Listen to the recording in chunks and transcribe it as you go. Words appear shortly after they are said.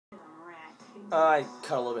I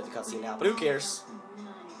cut a little bit of the cutscene now, but who cares?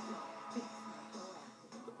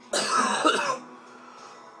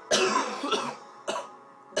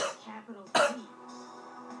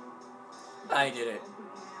 I did it.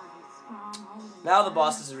 Now the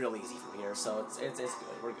bosses are real easy from here, so it's good.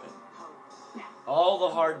 We're good. All the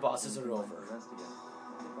hard bosses are over.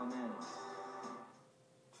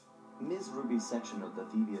 Ms. Ruby's section of the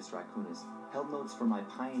Thievius Raccoonus held notes from my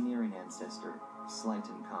pioneering ancestor, Slight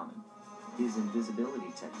in Common. His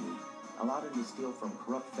invisibility technique allowed him to steal from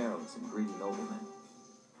corrupt pharaohs and greedy noblemen.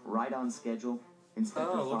 Right on schedule,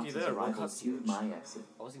 Inspector Fox's arrival cued my exit.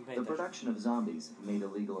 The production of zombies, made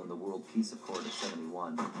illegal in the World Peace Accord of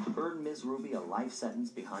 71, earned Ms. Ruby a life sentence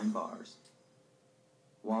behind bars.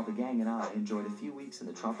 While the gang and I enjoyed a few weeks in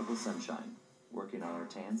the tropical sunshine, working on our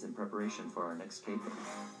tans in preparation for our next caper.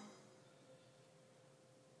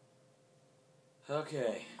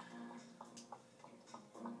 Okay.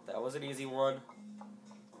 That was an easy one.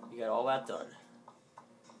 You got all that done.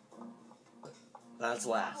 That's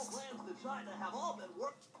last.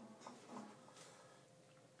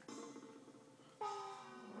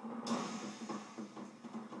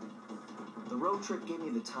 The road trip gave me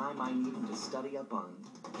the time I needed to study up on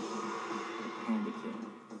Panda King.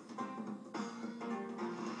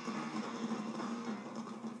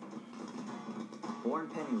 Born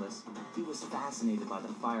penniless, he was fascinated by the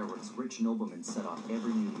fireworks rich noblemen set off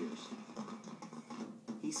every New Year's.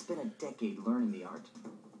 He spent a decade learning the art.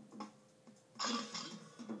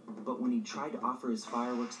 But when he tried to offer his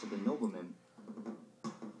fireworks to the noblemen,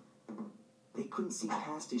 they couldn't see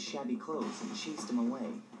past his shabby clothes and chased him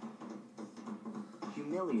away.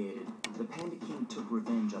 Humiliated, the Panda King took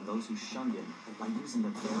revenge on those who shunned him by using the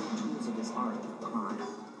very tools of his art, crime.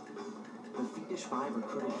 The fiendish five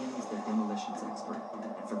recruited him as their demolitions expert,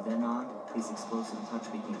 and from then on, his explosive touch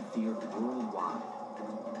became feared worldwide.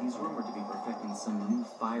 He's rumored to be perfecting some new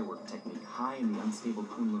firework technique high in the unstable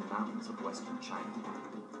Kunlun Mountains of western China.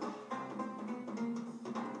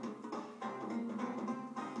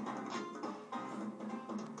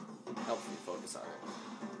 Helps me focus on it.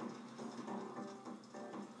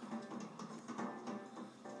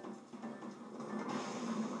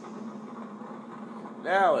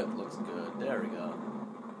 Now it looks good. There we go.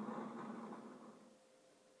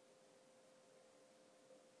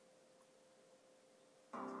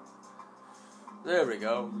 There we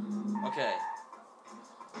go. Okay.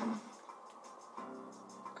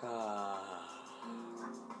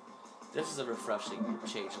 This is a refreshing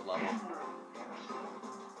change of level.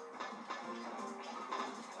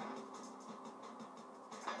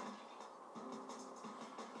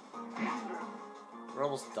 We're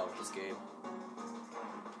almost done with this game.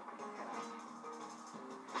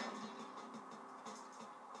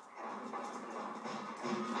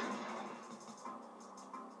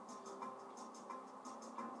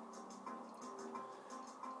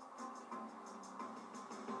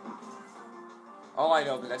 All I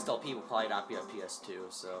know, the next LP will probably not be on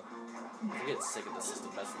PS2, so I'm getting sick of the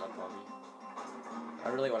system messing up on me. I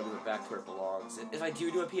really want to move it back to where it belongs. If I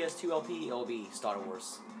do a PS2 LP, it'll be Star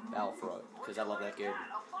Wars Battlefront, because I love that game.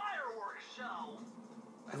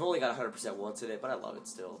 I've only got 100% once in it, but I love it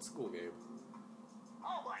still. It's a cool game.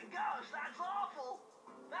 Oh my gosh, that's awful!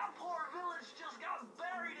 That poor village just got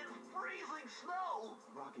buried in freezing snow!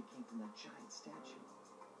 The rocket came from that giant statue,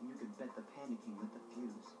 and you could bet the Panda King lit the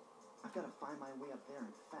fuse. I've got to find my way up there and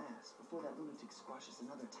fast before that lunatic squashes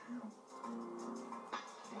another town.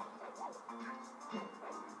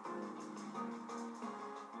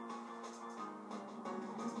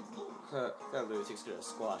 That lunatic's gonna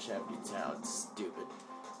squash every town. Stupid.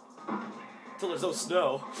 Until there's no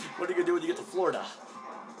snow. What are you gonna do when you get to Florida?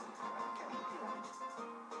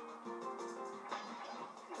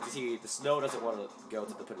 You see, the snow doesn't want to go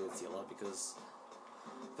to the peninsula because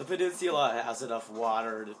the peninsula has enough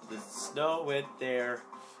water. The snow went there.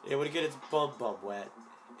 It would get its bum wet,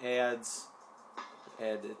 and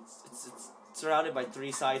it's surrounded by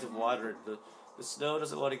 3 sides of water. The snow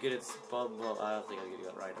doesn't want to get its bum. I don't think I'm getting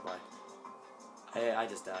that right, am I? I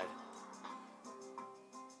just died.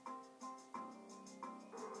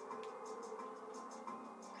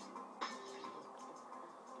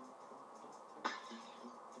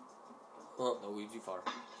 Well, no, we're too far.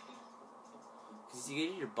 Because you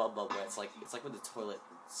get your bum wet, it's like when the toilet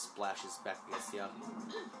splashes back against you,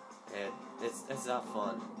 and it's not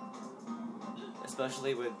fun.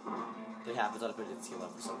 Especially when it happens on a peninsula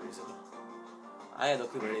for some reason. I have no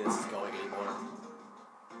clue where any of this is going anymore.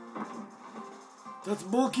 That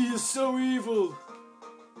monkey is so evil!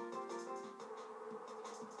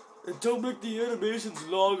 And don't make the animations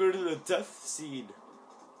longer than a death scene.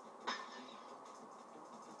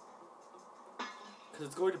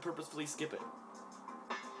 Because it's going to purposefully skip it.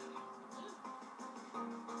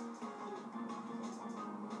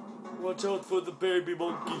 Watch out for the baby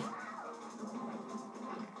monkey.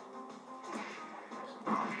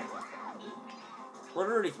 I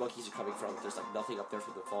wonder where these monkeys are coming from if there's like nothing up there for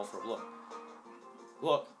them to fall from. Look.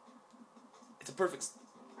 Look. It's a perfect...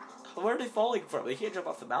 Where are they falling from? They can't jump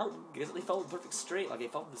off the mountain because they fell in perfect straight like they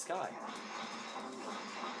fell from the sky.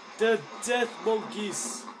 The death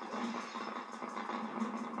monkeys!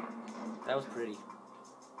 That was pretty.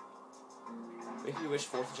 Makes me wish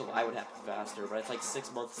 4th of July would happen faster, but it's like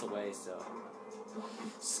 6 months away, so...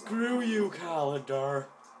 Screw you, calendar!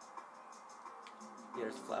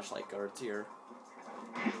 Here's the flashlight guards here.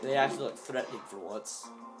 They actually look threatening for once.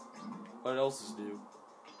 What else is new?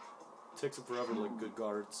 It takes them forever to look good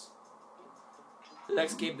guards. The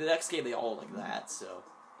next game they all like that, so...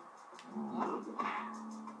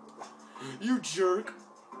 You jerk!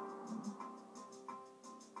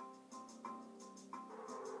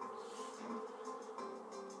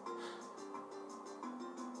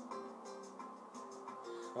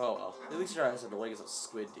 Oh well. At least you're not as annoying as those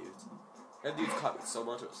squid dudes. That dude's caught me so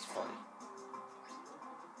much it was funny.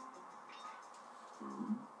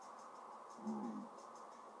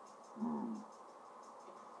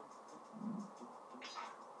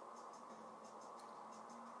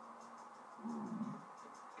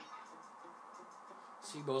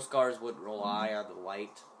 See, most guards wouldn't rely on the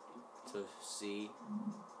light to see.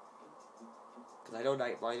 Because I know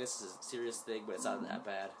night blindness is a serious thing, but it's not that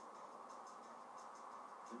bad.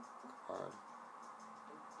 Come on.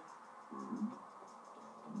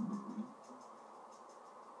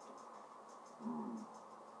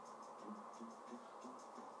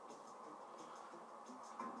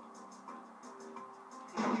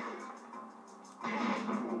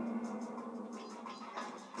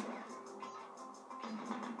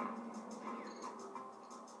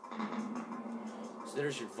 So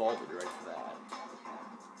there's your vault when you're ready for that.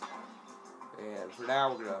 And for now,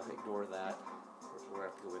 we're going to ignore that. We're going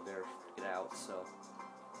to have to go in there to get out, so...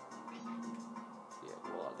 Yeah,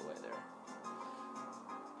 roll out of the way there.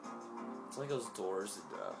 It's like those doors in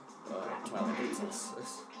Twilight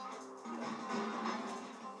Princess.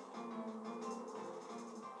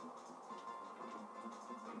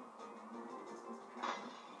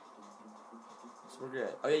 We're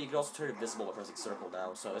good. Oh yeah, you can also turn invisible by pressing circle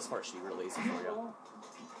now, so this part should be real easy for you.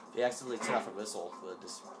 If you accidentally turn off a whistle, then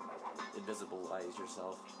just invisibilize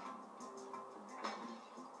yourself.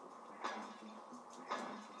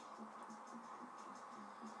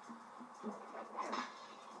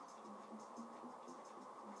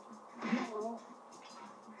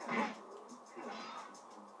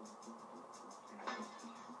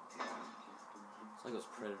 It's like those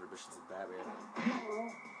Predator missions in Batman.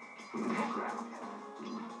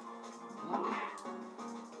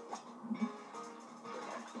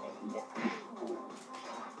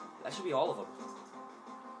 That should be all of them.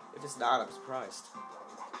 If it's not, I'm surprised.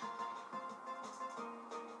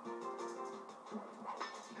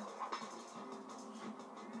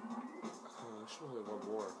 There should only be one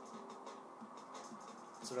more.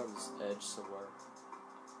 It's around this edge somewhere.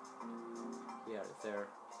 Yeah, right there.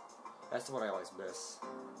 That's the one I always miss.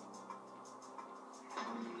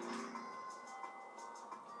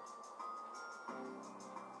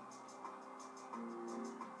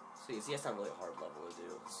 So you see, that's not really a hard level to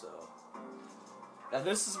do, so... Now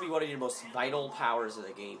this is going to be one of your most vital powers in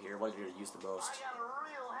the game here, one you're going to use the most. I got a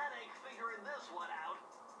real headache figuring this one out.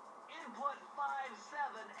 Input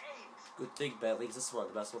 578. Good thing, Bentley, because this is one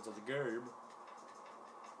of the best ones of the game.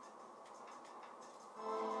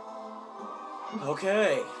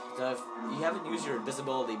 Okay, so if you haven't used your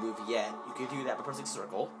invisibility move yet, you can do that by pressing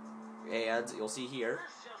circle, and you'll see here.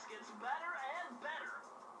 This just gets better and better.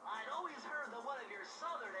 I'd always heard that one of your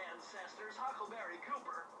southern ancestors, Huckleberry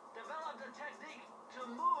Cooper, developed a technique to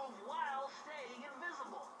move while staying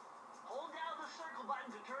invisible. Hold down the circle button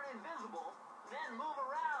to turn invisible, then move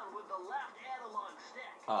around with the left analog stick.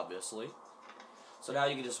 Obviously. So now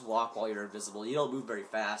you can just walk while you're invisible. You don't move very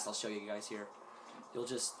fast. I'll show you guys here. You'll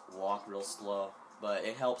just walk real slow. But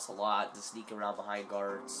it helps a lot to sneak around behind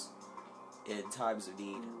guards in times of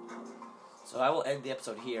need. So I will end the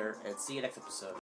episode here and see you next episode.